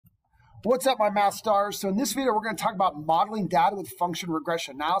What's up, my math stars? So in this video, we're going to talk about modeling data with function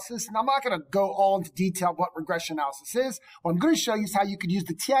regression analysis. And I'm not going to go all into detail what regression analysis is. What I'm going to show you is how you could use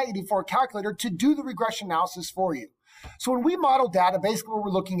the Ti-84 calculator to do the regression analysis for you. So when we model data, basically what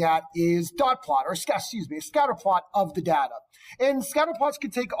we're looking at is dot plot, or a scatter plot of the data. And scatter plots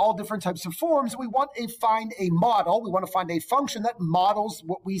can take all different types of forms. We want to find a model. We want to find a function that models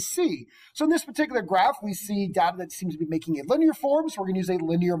what we see. So in this particular graph, we see data that seems to be making a linear form. So we're going to use a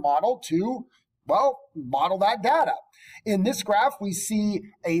linear model to, well, model that data. In this graph, we see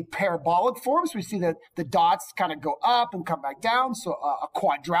a parabolic form. So we see that the dots kind of go up and come back down. So a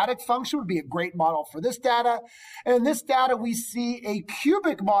quadratic function would be a great model for this data. And in this data, we see a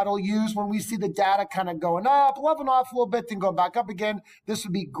cubic model used when we see the data kind of going up, leveling off a little bit, then going back up again. This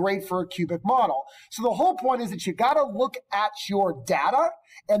would be great for a cubic model. So the whole point is that you got to look at your data,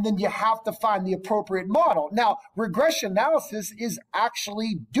 and then you have to find the appropriate model. Now, regression analysis is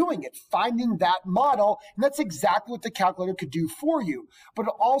actually doing it, finding that model, and that's exactly what the calculator could do for you. But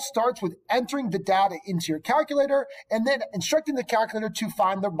it all starts with entering the data into your calculator and then instructing the calculator to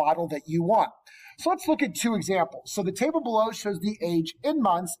find the model that you want. So let's look at two examples. So the table below shows the age in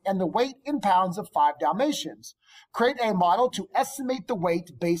months and the weight in pounds of 5 Dalmatians. Create a model to estimate the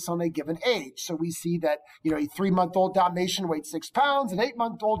weight based on a given age. So we see that, a 3-month-old Dalmatian weighed 6 pounds, an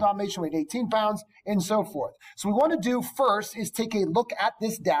 8-month-old Dalmatian weighed 18 pounds, and so forth. So what we want to do first is take a look at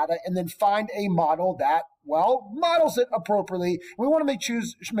this data and then find a model that, well, models it appropriately. We want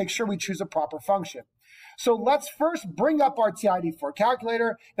to make sure we choose a proper function. So let's first bring up our Ti-84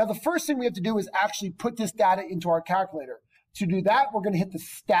 calculator. Now, the first thing we have to do is actually put this data into our calculator. To do that, we're going to hit the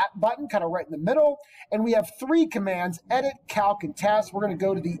Stat button, kind of right in the middle. And we have 3 commands, Edit, Calc, and Test. We're going to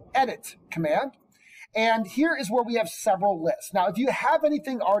go to the Edit command. And here is where we have several lists. Now, if you have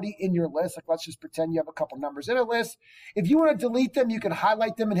anything already in your list, like let's just pretend you have a couple numbers in a list. If you want to delete them, you can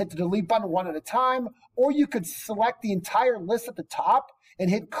highlight them and hit the Delete button one at a time. Or you could select the entire list at the top and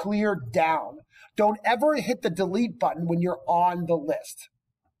hit Clear Down. Don't ever hit the Delete button when you're on the list.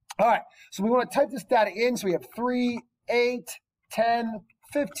 All right, so we want to type this data in. So we have 3, 8, 10,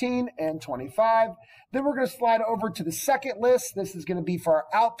 15, and 25. Then we're going to slide over to the second list. This is going to be for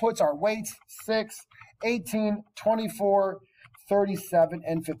our outputs, our weights, 6, 18, 24, 37,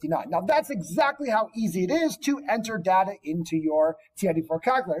 and 59. Now, that's exactly how easy it is to enter data into your Ti-84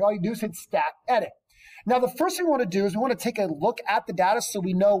 calculator. All you do is hit Stat Edit. Now, the first thing we want to do is we want to take a look at the data so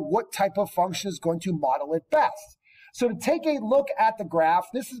we know what type of function is going to model it best. So to take a look at the graph,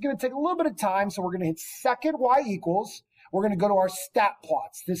 this is going to take a little bit of time. So we're going to hit second y equals. We're going to go to our stat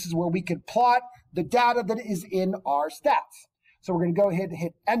plots. This is where we can plot the data that is in our stats. So we're going to go ahead and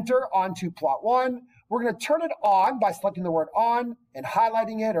hit enter onto plot 1. We're going to turn it on by selecting the word on and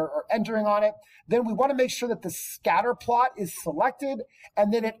highlighting it or entering on it. Then we want to make sure that the scatter plot is selected.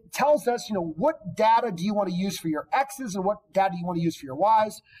 And then it tells us, what data do you want to use for your X's and what data do you want to use for your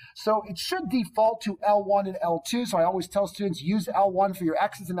Y's. So it should default to L1 and L2. So I always tell students use L1 for your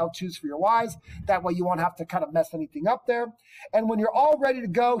X's and L2s for your Y's. That way you won't have to kind of mess anything up there. And when you're all ready to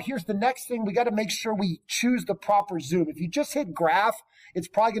go, here's the next thing. We got to make sure we choose the proper zoom. If you just hit graph, it's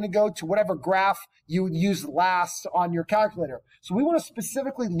probably going to go to whatever graph you would use last on your calculator. So we want to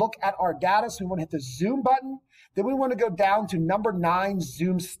specifically look at our data. So we want to hit the zoom button. Then we want to go down to number 9,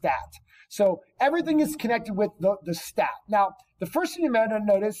 zoom stat. So everything is connected with the stat. Now, the first thing you might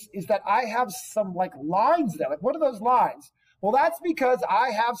notice is that I have some lines there. What are those lines? Well, that's because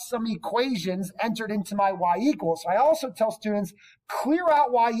I have some equations entered into my y equals. So I also tell students, clear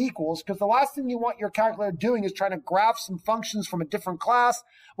out y equals, because the last thing you want your calculator doing is trying to graph some functions from a different class,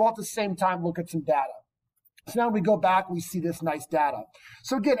 while at the same time look at some data. So now when we go back, we see this nice data.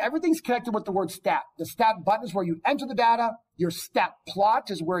 So again, everything's connected with the word stat. The stat button is where you enter the data. Your stat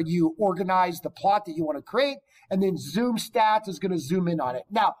plot is where you organize the plot that you want to create. And then zoom stat is going to zoom in on it.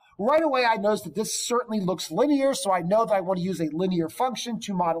 Now, right away, I noticed that this certainly looks linear. So I know that I want to use a linear function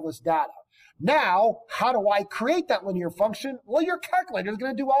to model this data. Now, how do I create that linear function? Well, your calculator is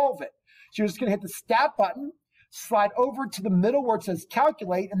going to do all of it. So you're just going to hit the stat button, slide over to the middle where it says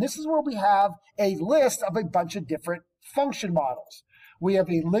calculate, and this is where we have a list of a bunch of different function models. We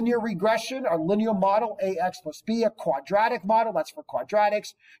have a linear regression, a linear model, AX plus B, a quadratic model, that's for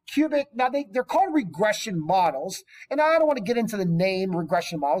quadratics, cubic. Now, they're called regression models, and I don't want to get into the name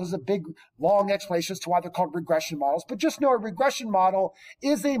regression models. There's a big, long explanation as to why they're called regression models, but just know a regression model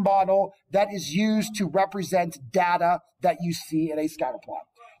is a model that is used to represent data that you see in a scatter plot.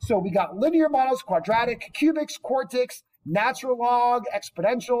 So we got linear models, quadratic, cubics, quartics, natural log,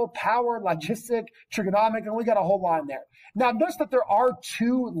 exponential, power, logistic, trigonomic, and we got a whole line there. Now, notice that there are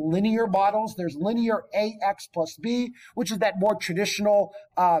two linear models. There's linear AX plus B, which is that more traditional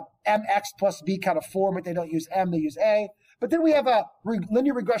MX plus B kind of format. They don't use M, they use A. But then we have a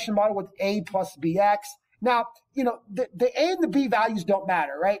linear regression model with A plus BX. Now, the A and the B values don't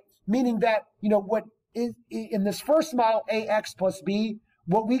matter, right? Meaning that, what is in this first model, AX plus B,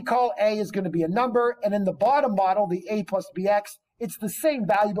 what we call A is going to be a number. And in the bottom model, the A plus BX, it's the same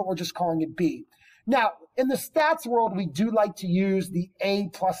value, but we're just calling it B. Now, in the stats world, we do like to use the A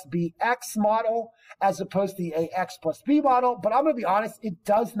plus BX model as opposed to the AX plus B model. But I'm going to be honest, it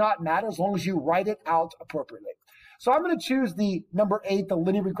does not matter as long as you write it out appropriately. So I'm going to choose the number 8, the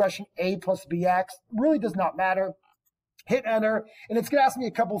linear regression A plus BX. Really does not matter. Hit enter, and it's going to ask me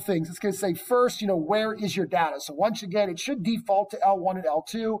a couple things. It's going to say first, where is your data? So once again, it should default to L1 and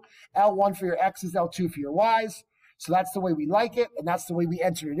L2. L1 for your X's, L2 for your Y's. So that's the way we like it, and that's the way we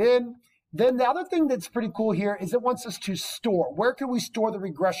enter it in. Then the other thing that's pretty cool here is it wants us to store. Where can we store the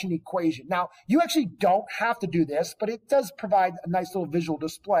regression equation? Now, you actually don't have to do this, but it does provide a nice little visual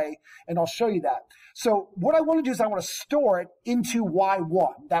display, and I'll show you that. So what I want to do is I want to store it into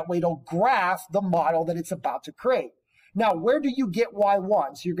Y1. That way it'll graph the model that it's about to create. Now, where do you get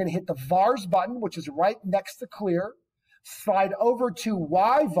Y1? So you're going to hit the vars button, which is right next to clear, slide over to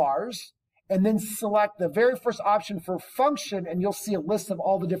Y vars, and then select the very first option for function, and you'll see a list of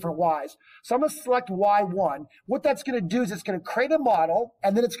all the different Ys. So I'm going to select Y1. What that's going to do is it's going to create a model,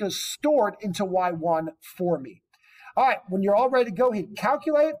 and then it's going to store it into Y1 for me. All right, when you're all ready to go, hit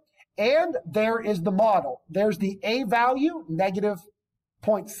calculate, and there is the model. There's the A value, negative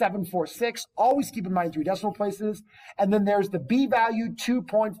 0.746. Always keep in mind 3 decimal places. And then there's the B value,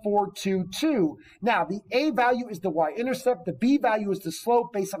 2.422. Now, the A value is the y-intercept. The B value is the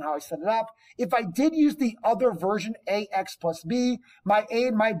slope based on how I set it up. If I did use the other version, AX plus B, my A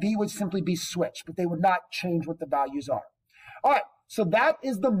and my B would simply be switched, but they would not change what the values are. All right, so that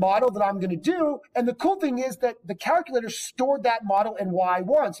is the model that I'm going to do. And the cool thing is that the calculator stored that model in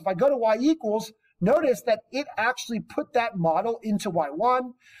Y1. So if I go to Y equals, notice that it actually put that model into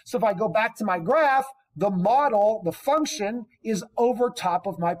Y1. So if I go back to my graph, the model, the function, is over top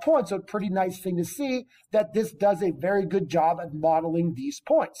of my point. So a pretty nice thing to see that this does a very good job at modeling these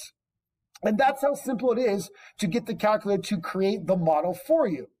points. And that's how simple it is to get the calculator to create the model for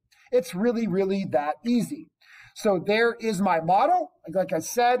you. It's really, really that easy. So there is my model. Like I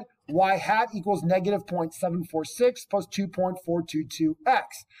said, y hat equals negative 0.746 plus 2.422x.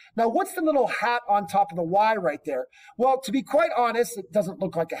 Now, what's the little hat on top of the y right there? Well, to be quite honest, it doesn't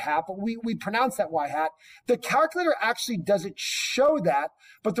look like a hat, but we pronounce that y hat. The calculator actually doesn't show that,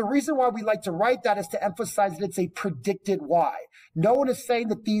 but the reason why we like to write that is to emphasize that it's a predicted y. No one is saying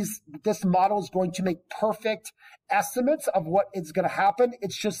that this model is going to make perfect estimates of what is going to happen.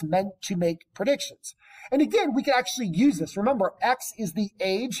 It's just meant to make predictions. And again, we can actually use this. Remember, X is the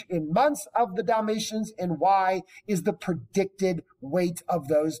age in months of the Dalmatians, and Y is the predicted weight of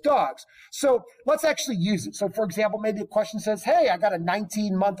those dogs. So let's actually use it. So for example, maybe a question says, hey, I got a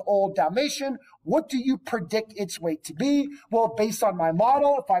 19-month-old Dalmatian. What do you predict its weight to be? Well, based on my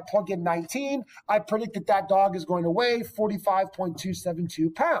model, if I plug in 19, I predict that that dog is going to weigh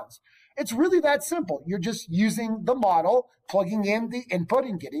 45.272 pounds. It's really that simple. You're just using the model, plugging in the input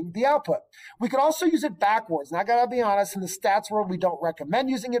and getting the output. We could also use it backwards. And I gotta be honest, in the stats world, we don't recommend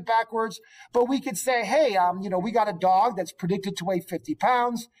using it backwards, but we could say, hey, we got a dog that's predicted to weigh 50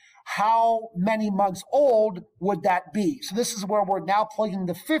 pounds. How many months old would that be? So this is where we're now plugging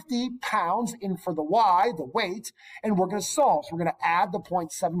the 50 pounds in for the Y, the weight, and we're going to solve. So we're going to add the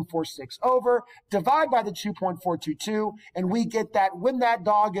 0.746 over, divide by the 2.422, and we get that when that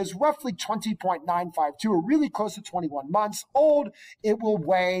dog is roughly 20.952, or really close to 21 months old, it will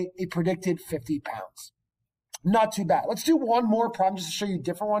weigh a predicted 50 pounds. Not too bad. Let's do one more problem just to show you a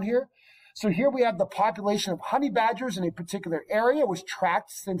different one here. So here we have the population of honey badgers in a particular area was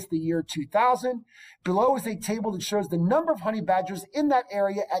tracked since the year 2000. Below is a table that shows the number of honey badgers in that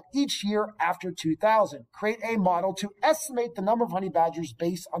area at each year after 2000. Create a model to estimate the number of honey badgers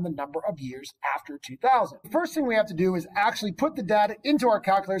based on the number of years after 2000. The first thing we have to do is actually put the data into our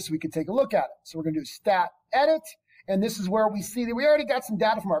calculator so we can take a look at it. So we're going to do stat edit. And this is where we see that we already got some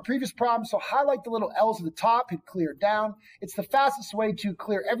data from our previous problem. So highlight the little L's at the top, hit clear down. It's the fastest way to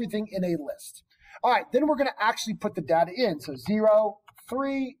clear everything in a list. All right, then we're going to actually put the data in. So 0,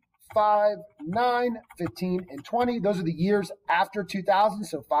 3, 5, 9, 15, and 20. Those are the years after 2000.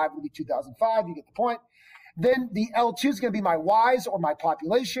 So 5 will be 2005. You get the point. Then the L2 is going to be my Ys, or my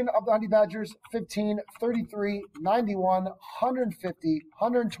population of the honey badgers: 15, 33, 91, 150,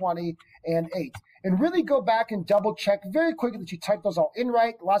 120, and 8. And really go back and double check very quickly that you type those all in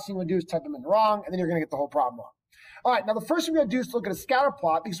right. The last thing you want to do is type them in wrong, and then you're going to get the whole problem wrong. All right, now the first thing we're going to do is look at a scatter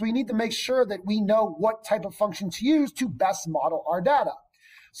plot, because we need to make sure that we know what type of function to use to best model our data.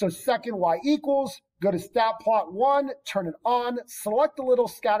 So second y equals, go to stat plot 1, turn it on, select the little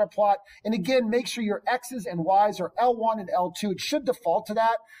scatter plot, and again, make sure your x's and y's are L1 and L2. It should default to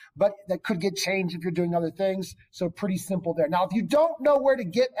that, but that could get changed if you're doing other things. So pretty simple there. Now, if you don't know where to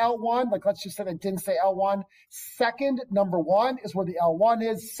get L1, like let's just say that didn't say L1, second number 1 is where the L1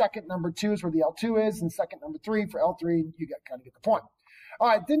 is, second number 2 is where the L2 is, and second number 3 for L3, you kind of get the point. All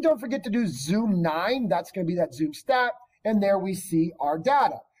right, then don't forget to do zoom 9. That's going to be that zoom stat. And there we see our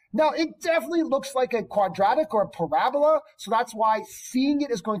data. Now, it definitely looks like a quadratic or a parabola, so that's why seeing it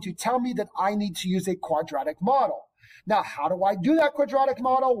is going to tell me that I need to use a quadratic model. Now, how do I do that quadratic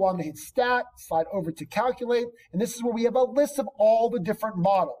model? Well, I'm going to hit Stat, slide over to Calculate, and this is where we have a list of all the different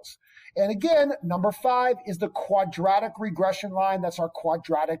models. And again, number 5 is the quadratic regression line. That's our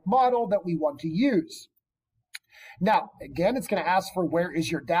quadratic model that we want to use. Now, again, it's going to ask for where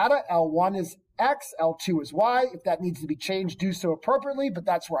is your data. L1 is X, L2 is Y. If that needs to be changed, do so appropriately, but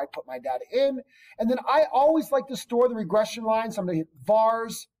that's where I put my data in. And then I always like to store the regression line, so I'm going to hit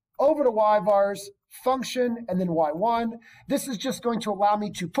vars, over to y vars, function, and then y1. This is just going to allow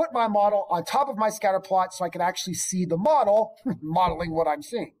me to put my model on top of my scatter plot so I can actually see the model modeling what I'm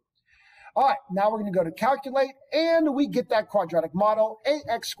seeing. All right, now we're going to go to calculate, and we get that quadratic model,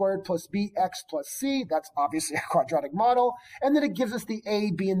 ax squared plus bx plus c. That's obviously a quadratic model. And then it gives us the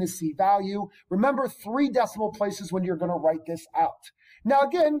a, b, and the c value. Remember, 3 decimal places when you're going to write this out. Now,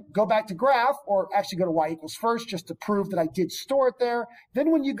 again, go back to graph, or actually go to y equals first, just to prove that I did store it there.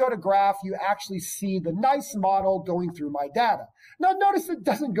 Then when you go to graph, you actually see the nice model going through my data. Now, notice it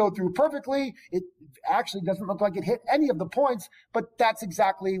doesn't go through perfectly. It actually doesn't look like it hit any of the points, but that's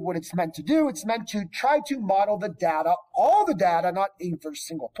exactly what it's meant to do. It's meant to try to model the data, all the data, not every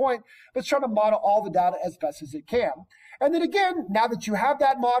single point, but it's trying to model all the data as best as it can. And then again, now that you have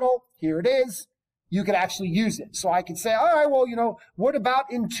that model, here it is. You can actually use it. So I could say, all right, well, what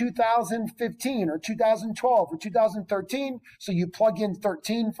about in 2015 or 2012 or 2013? So you plug in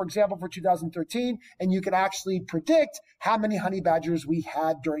 13, for example, for 2013, and you can actually predict how many honey badgers we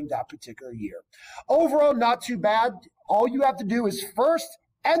had during that particular year. Overall, not too bad. All you have to do is first,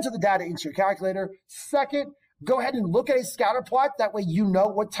 enter the data into your calculator. Second, go ahead and look at a scatter plot. That way you know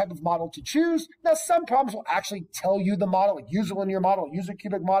what type of model to choose. Now, some problems will actually tell you the model, like use a linear model, use a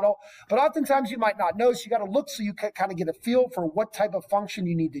cubic model, but oftentimes you might not know, so you got to look so you can kind of get a feel for what type of function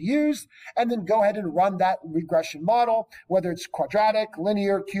you need to use, and then go ahead and run that regression model, whether it's quadratic,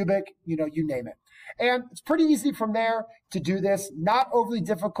 linear, cubic, you name it. And it's pretty easy from there to do this, not overly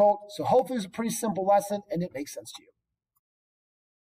difficult, so hopefully it's a pretty simple lesson and it makes sense to you.